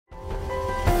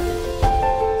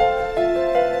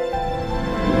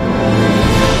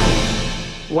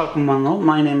Welcome one all,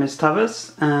 my name is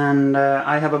Tawess and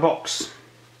I have a box.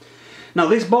 Now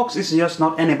this box is just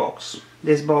not any box.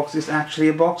 This box is actually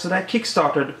a box that I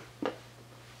kickstarted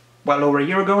well over a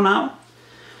year ago now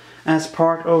as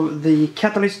part of the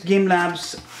Catalyst Game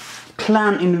Labs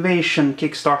Clan Invasion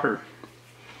Kickstarter.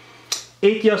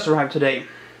 It just arrived today.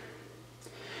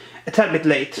 A tad bit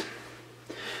late.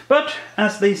 But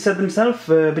as they said themselves,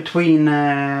 between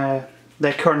their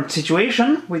current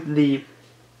situation with the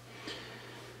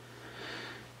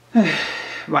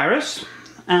virus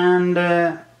and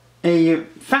a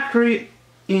factory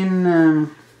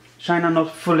in China not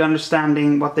fully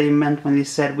understanding what they meant when they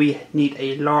said we need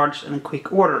a large and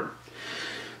quick order.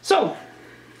 So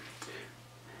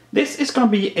this is gonna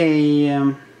be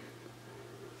a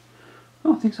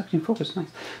oh, things actually in focus, nice.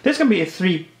 This is gonna be a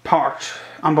 3-part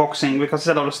unboxing because it's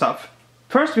a lot of stuff.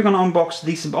 First we're gonna unbox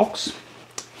this box.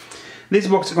 This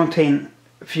box will contain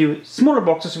a few smaller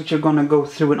boxes which are gonna go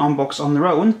through and unbox on their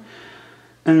own.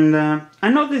 And I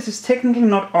know this is technically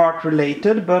not art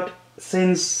related, but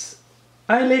since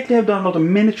I lately have done a lot of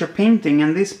miniature painting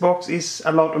and this box is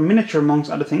a lot of miniature amongst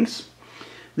other things.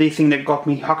 The thing that got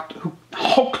me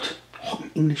hooked,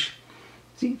 English.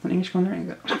 See, when English gone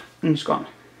there, English gone.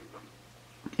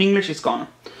 English is gone.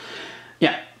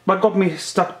 Yeah, what got me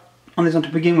stuck on this one to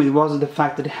begin with was the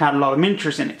fact that it had a lot of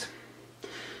miniatures in it.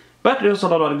 But there's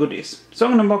also a lot of goodies. So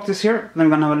I'm going to unbox this here, then we're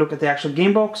going to have a look at the actual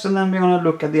game box, and then we're going to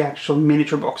look at the actual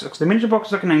miniature boxes. Because the miniature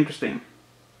boxes are kind of interesting.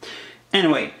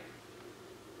 Anyway.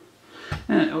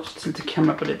 I'll tilt the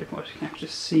camera up a little bit more so you can actually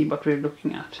see what we're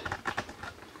looking at.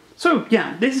 So,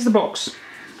 yeah, this is the box.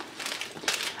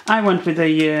 I went with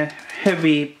a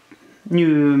heavy,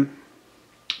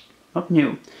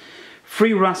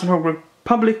 Free Russell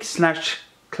Republic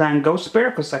 / Clan Ghost Bear,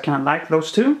 because I kind of like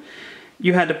those two.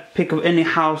 You had a pick of any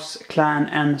house, clan,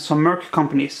 and some merc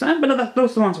companies, but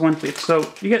those are the ones I went with.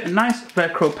 So you get a nice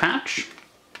Velcro patch.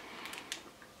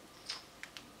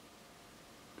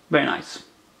 Very nice.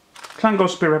 Clan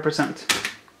Ghost Bear represent.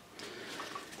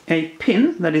 A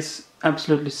pin that is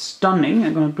absolutely stunning.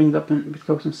 I'm going to bring it up a bit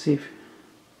close and see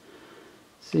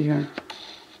here.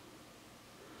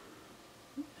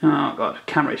 Oh god,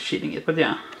 camera is cheating it, but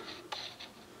yeah.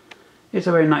 It's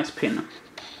a very nice pin.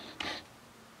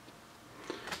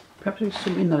 Perhaps we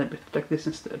zoom in a little bit like this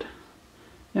instead.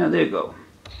 Yeah, there you go.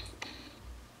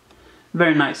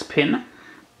 Very nice pin.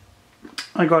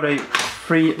 I got a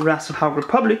Free Russell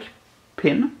Republic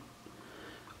pin.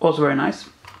 Also very nice.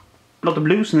 A lot of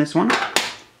blues in this one.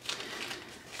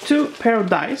 2 pair of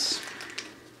dice.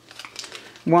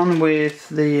 One with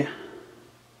the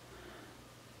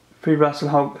Free Russell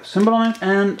Hog symbol on it,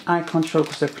 and I can't show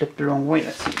because I flipped the wrong way.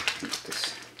 Let's see. What's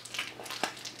this?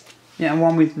 Yeah,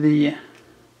 one with the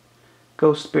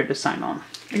Ghost Bear design on.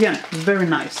 Again, very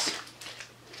nice.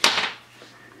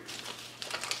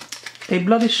 A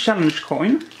Bloody Challenge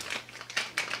coin,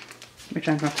 which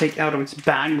I'm going to take out of its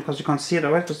bag because you can't see it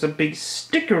otherwise. There's a big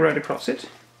sticker right across it.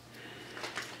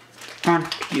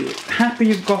 Aren't you happy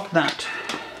you got that?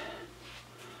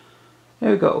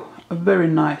 There we go. A very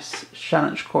nice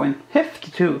challenge coin. Hefty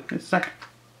too. It's like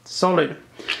solid.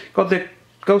 Got the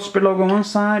Ghost Bear logo on one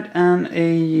side and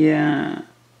a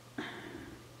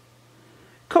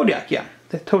Kodiak, yeah,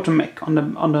 the totem mech on the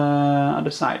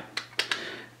other side.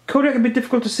 Kodiak a bit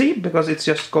difficult to see because it's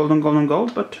just gold on gold on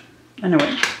gold, but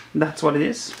anyway, that's what it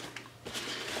is.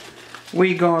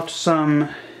 We got some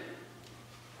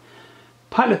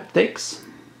pilot decks.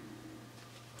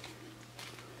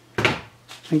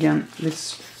 Again, this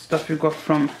stuff we got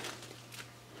from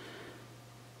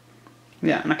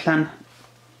and a clan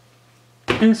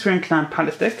Inspire Clan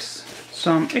pilot decks.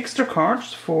 Some extra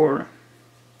cards for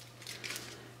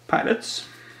pilots.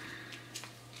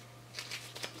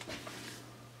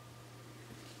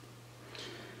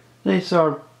 These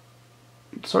are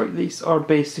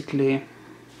basically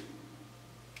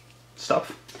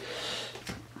stuff.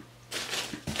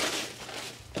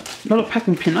 A lot of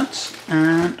packing peanuts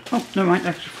and oh never mind,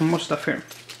 actually for more stuff here.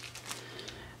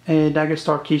 A Dagger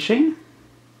Star keychain.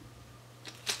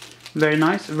 Very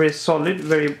nice, very solid,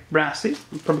 very brassy.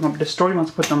 I'm probably going to destroy once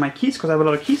I put it on my keys because I have a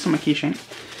lot of keys on my keychain.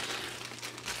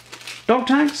 Dog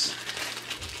tags.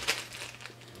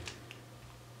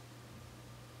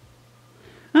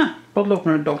 Bottle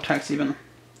opener dog tags even.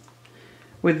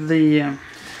 With the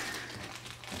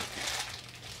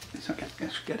so I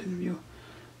guess get in view.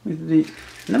 With the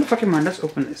never fucking mind, let's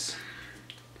open this.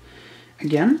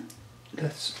 Again,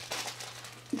 let's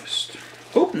just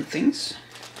open things.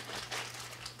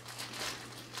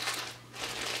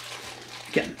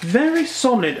 Again, very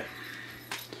solid.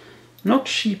 Not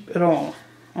cheap at all.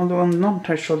 Although I'm not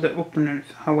entirely sure the opener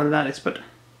how well that is, but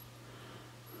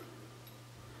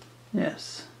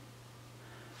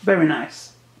Very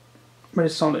nice. Very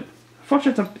solid.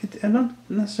 Fortunately, I don't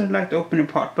necessarily like the opening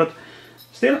part, but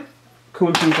still,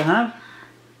 cool thing to have.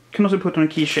 Can also put on a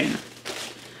keychain.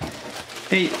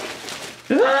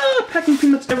 Packing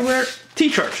peanuts everywhere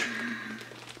t-shirt.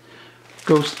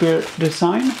 Ghost Bear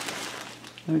design.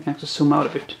 Then we can actually zoom out a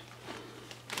bit.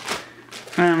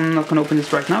 I'm not gonna open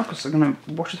this right now because I'm gonna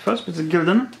wash it first, but it's a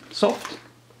Gildan, soft.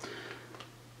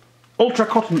 Ultra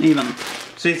cotton even.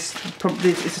 So it's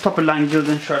a top of line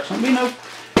Gildan shirt. So we know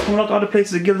from a lot of other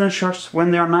places the Gildan shirts,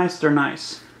 when they are nice, they're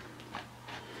nice.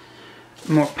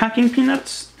 More packing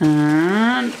peanuts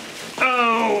and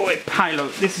oh, a pile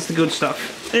of this is the good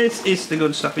stuff. This is the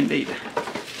good stuff indeed.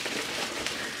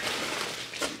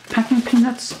 Packing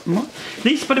peanuts. More.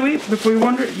 These, by the way, before you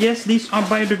wonder, yes, these are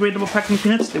biodegradable packing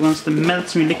peanuts. The ones that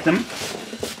melt when you lick them.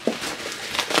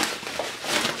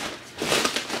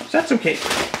 So that's okay.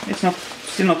 It's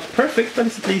still not perfect, but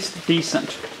it's at least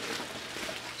decent.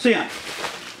 So yeah,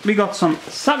 we got some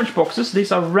Savage boxes.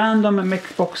 These are random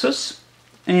mech boxes.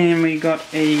 And we got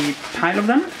a pile of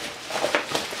them.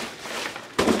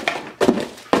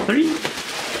 3.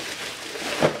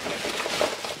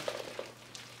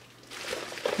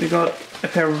 We got a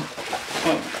pair of...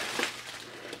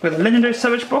 with a legendary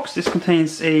Savage box. This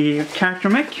contains a character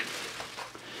mech.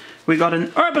 We got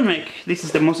an urban mech. This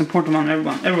is the most important one.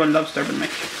 Everyone loves the urban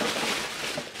mech.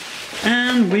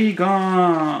 And we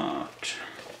got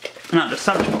another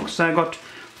Savage box. So I got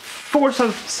 4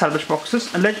 Salvage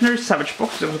boxes, a legendary Savage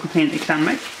box that will contain a clan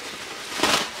mech,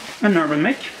 an urban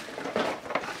mech.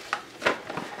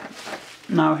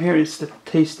 Now here is the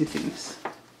tasty things.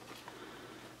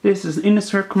 This is an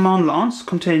Innisphere command lance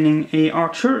containing a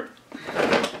archer.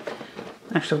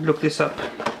 Actually, I've looked this up.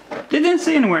 They didn't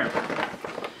say anywhere.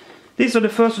 These are the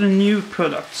first of the new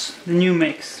products, the new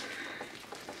makes.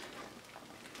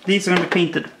 These are going to be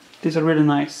painted. These are really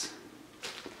nice.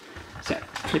 So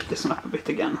flip this one up a bit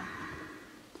again.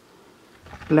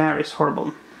 Glare is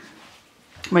horrible.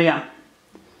 But yeah.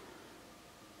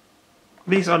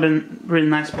 These are the really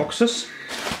nice boxes.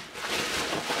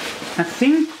 I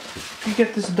think you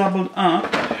get this doubled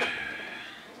up.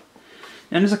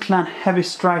 And there's a clan heavy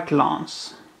strike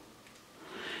lance.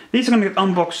 These are going to get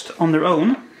unboxed on their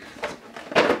own.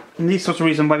 And this was the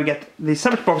reason why we get the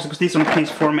Savage boxes, because these are contains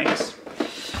 4 makes.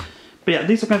 But yeah,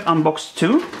 these are going to get unboxed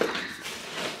too.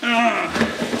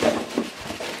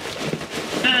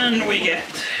 And we get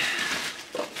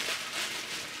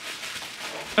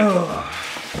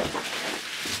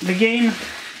the game,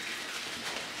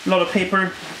 a lot of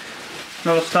paper, a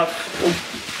lot of stuff.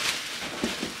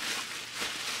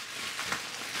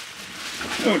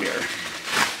 Oh dear.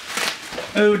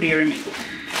 Oh dear me.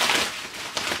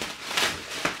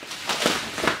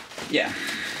 Yeah.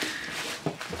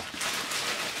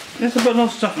 There's a lot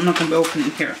of stuff I'm not going to be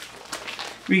opening here.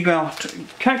 We got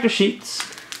character sheets.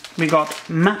 We got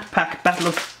map pack Battle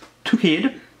of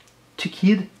Tukid.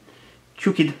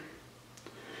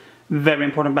 Very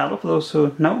important battle for those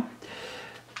who know.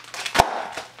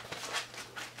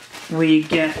 We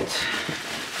get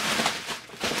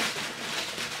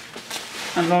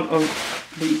a lot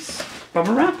of these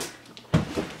bubble wrap.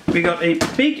 We got a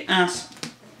big ass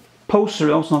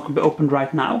poster, also not going to be opened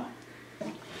right now.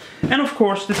 And of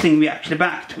course the thing we actually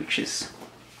backed, which is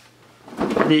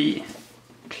the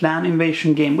Clan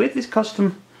Invasion game with this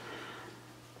custom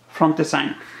front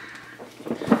design.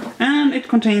 And it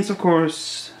contains of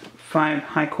course 5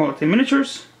 high quality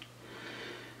miniatures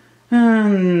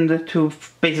and 2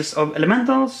 bases of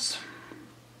elementals,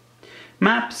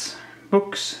 maps,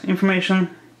 books, information,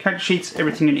 character sheets,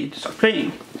 everything you need to start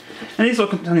playing. And this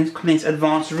also contains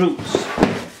advanced rules.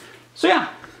 So yeah,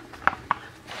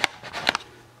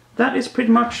 that is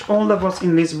pretty much all that was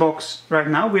in this box right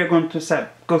now. We are going to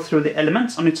go through the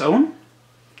elements on its own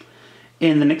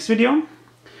in the next video.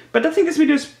 But I think this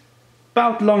video is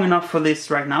about long enough for this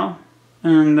right now.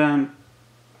 And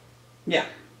yeah,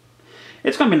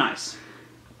 it's gonna be nice.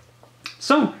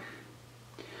 So,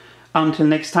 until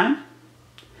next time,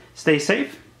 stay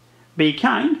safe, be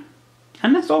kind,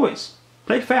 and as always,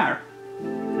 play fair.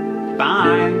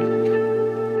 Bye!